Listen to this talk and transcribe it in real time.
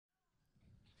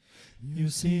You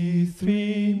see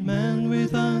three men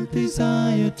without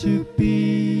desire to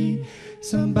be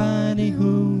somebody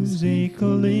who's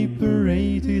equally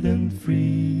liberated and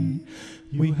free.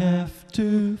 We have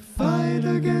to fight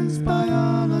against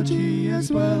biology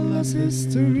as well as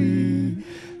history.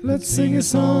 Let's sing a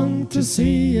song to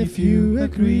see if you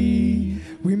agree.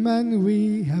 We men,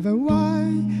 we have a why,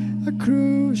 a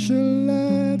crucial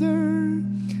ladder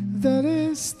that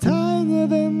is tinier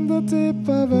than the tip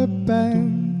of a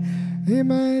pen.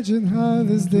 Imagine how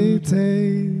this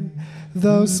detail,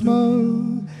 though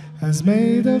small, has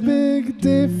made a big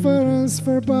difference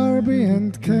for Barbie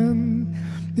and Ken.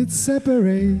 It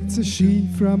separates a she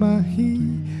from a he.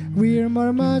 We're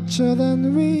more macho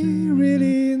than we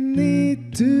really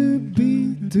need to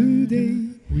be today.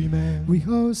 We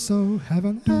also have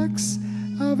an axe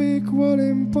of equal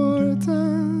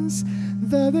importance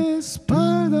that is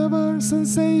part of our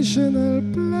sensational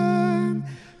plan.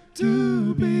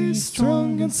 To be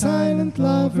strong and silent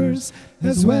lovers,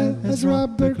 as well as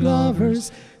rubber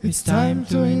glovers, it's time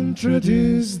to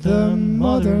introduce the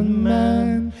modern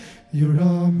man. You're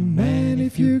a man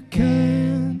if you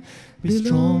can, be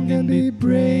strong and be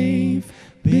brave,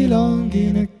 belong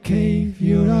in a cave.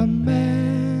 You're a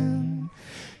man.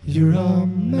 You're a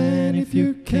man if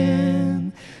you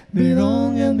can,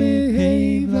 belong and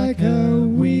behave like a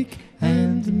weak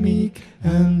and meek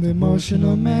and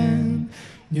emotional man.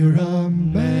 You're a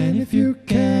man if you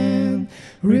can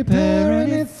repair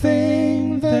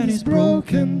anything that is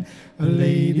broken, a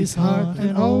lady's heart,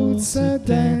 an old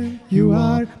sedan. You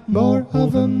are more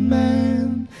of a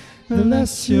man, the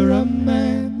less you're a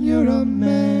man, you're a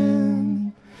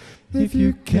man. If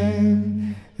you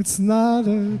can, it's not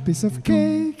a piece of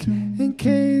cake, in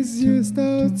case you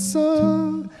thought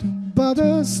so, but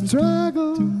a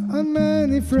struggle on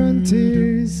many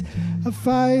frontiers, a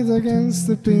fight against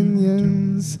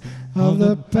opinions of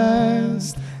the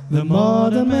past. The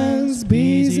modern man's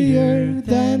busier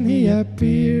than he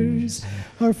appears.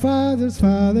 Our father's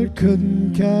father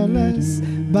couldn't care less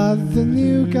about the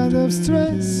new kind of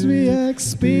stress we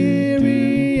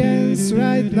experience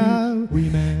right now.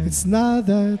 It's not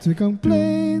that we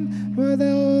complain with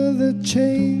all the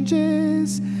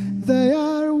changes, they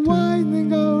are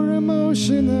widening our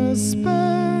emotional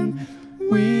span.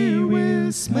 We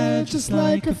will smell just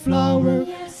like a flower.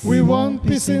 We want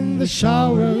peace in the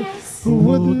shower. Who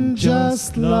wouldn't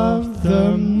just love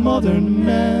the modern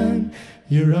man?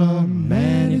 You're a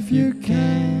man if you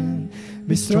can,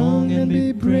 be strong and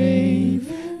be brave,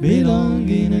 belong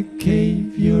in a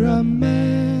cave. You're a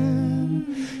man.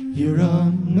 You're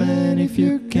a man if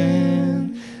you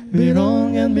can,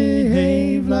 belong and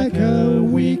behave like a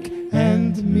weak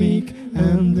and meek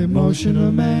and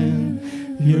emotional man.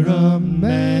 You're a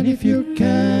man if you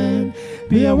can,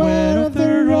 be aware of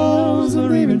the roles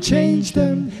or even change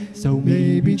them. So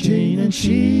maybe Jane and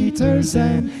cheaters,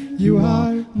 and you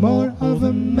are more of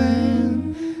a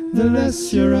man. The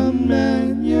less you're a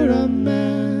man, you're a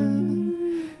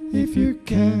man. If you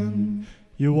can.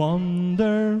 You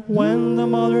wonder when the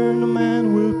modern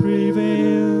man will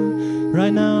prevail.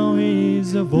 Right now he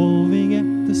is evolving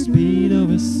at the speed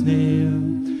of a snail.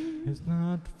 It's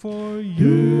not for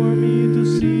you or me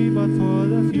to see, but for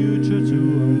the future to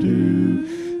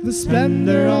undo the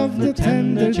splendor of the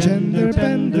tender gender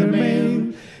bender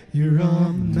male. You're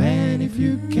a man if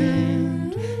you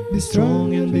can, be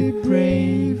strong and be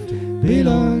brave,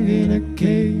 belong in a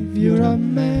cave. You're a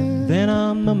man, then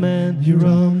I'm a man. You're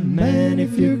a man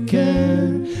if you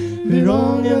can, be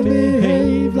wrong and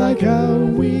behave like a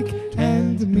weak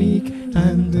and meek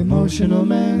and emotional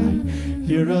man.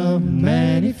 You're a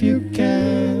man if you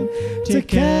can, take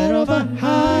care of a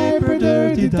hyper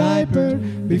dirty diaper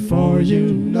before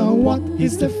you know what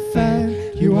is the fan.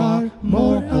 You are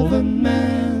more of a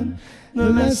man, the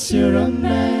less you're a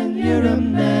man, you're a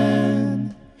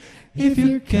man. If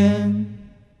you can.